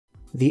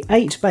The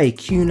 8-bay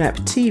QNAP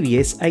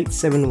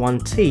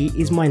TVS-871T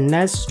is my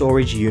NAS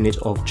storage unit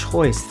of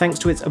choice thanks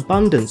to its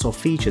abundance of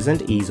features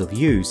and ease of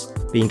use.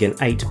 Being an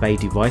 8-bay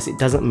device, it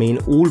doesn't mean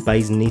all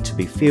bays need to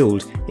be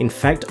filled. In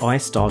fact, I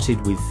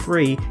started with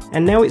 3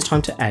 and now it's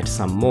time to add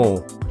some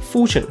more.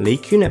 Fortunately,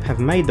 QNAP have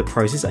made the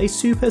process a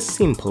super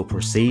simple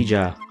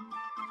procedure.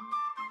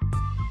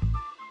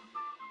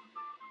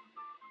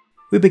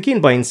 We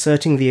begin by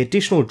inserting the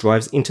additional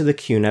drives into the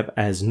QNAP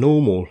as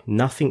normal,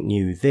 nothing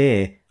new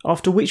there,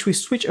 after which we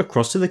switch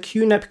across to the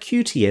QNAP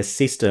QTS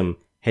system.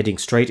 Heading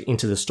straight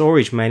into the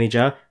storage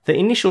manager, the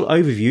initial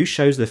overview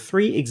shows the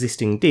 3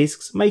 existing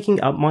disks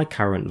making up my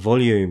current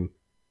volume.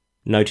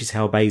 Notice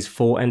how bays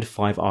 4 and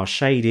 5 are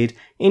shaded,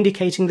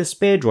 indicating the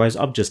spare drives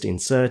I've just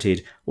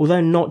inserted,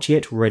 although not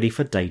yet ready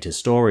for data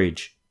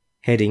storage.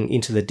 Heading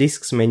into the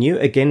disks menu,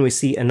 again we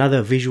see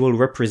another visual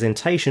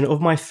representation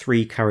of my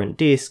 3 current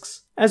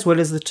disks, as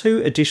well as the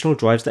 2 additional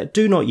drives that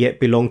do not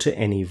yet belong to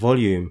any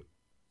volume.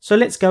 So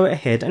let's go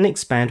ahead and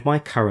expand my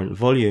current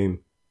volume.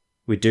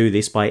 We do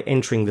this by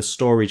entering the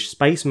storage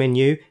space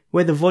menu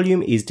where the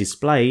volume is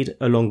displayed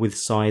along with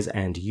size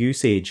and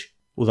usage.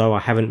 Although I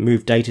haven't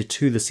moved data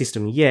to the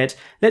system yet,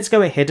 let's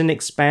go ahead and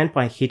expand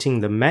by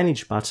hitting the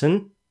Manage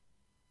button,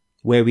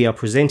 where we are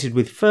presented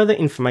with further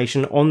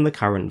information on the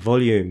current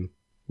volume.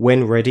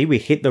 When ready, we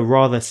hit the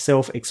rather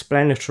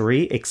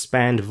self-explanatory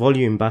Expand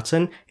Volume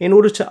button in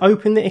order to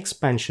open the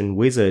expansion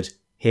wizard.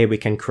 Here we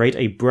can create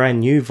a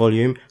brand new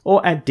volume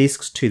or add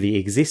disks to the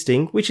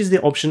existing, which is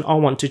the option I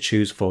want to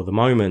choose for the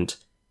moment.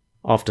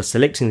 After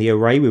selecting the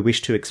array we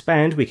wish to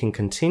expand, we can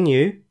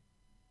continue,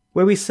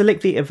 where we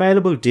select the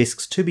available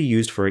disks to be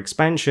used for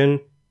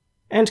expansion,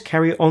 and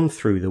carry on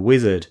through the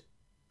wizard,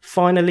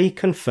 finally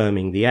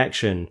confirming the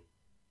action.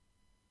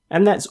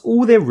 And that's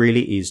all there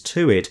really is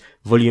to it.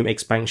 Volume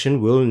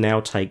expansion will now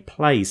take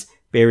place.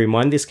 Bear in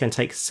mind this can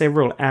take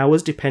several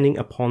hours depending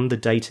upon the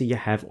data you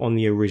have on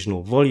the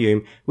original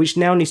volume, which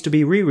now needs to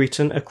be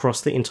rewritten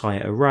across the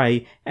entire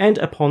array and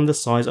upon the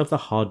size of the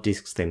hard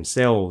disks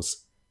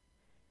themselves.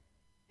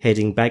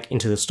 Heading back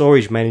into the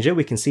storage manager,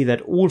 we can see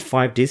that all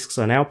 5 disks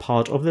are now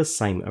part of the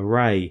same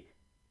array.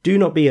 Do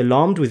not be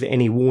alarmed with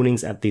any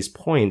warnings at this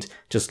point,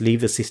 just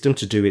leave the system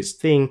to do its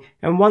thing,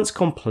 and once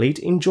complete,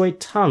 enjoy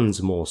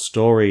tons more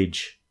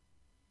storage.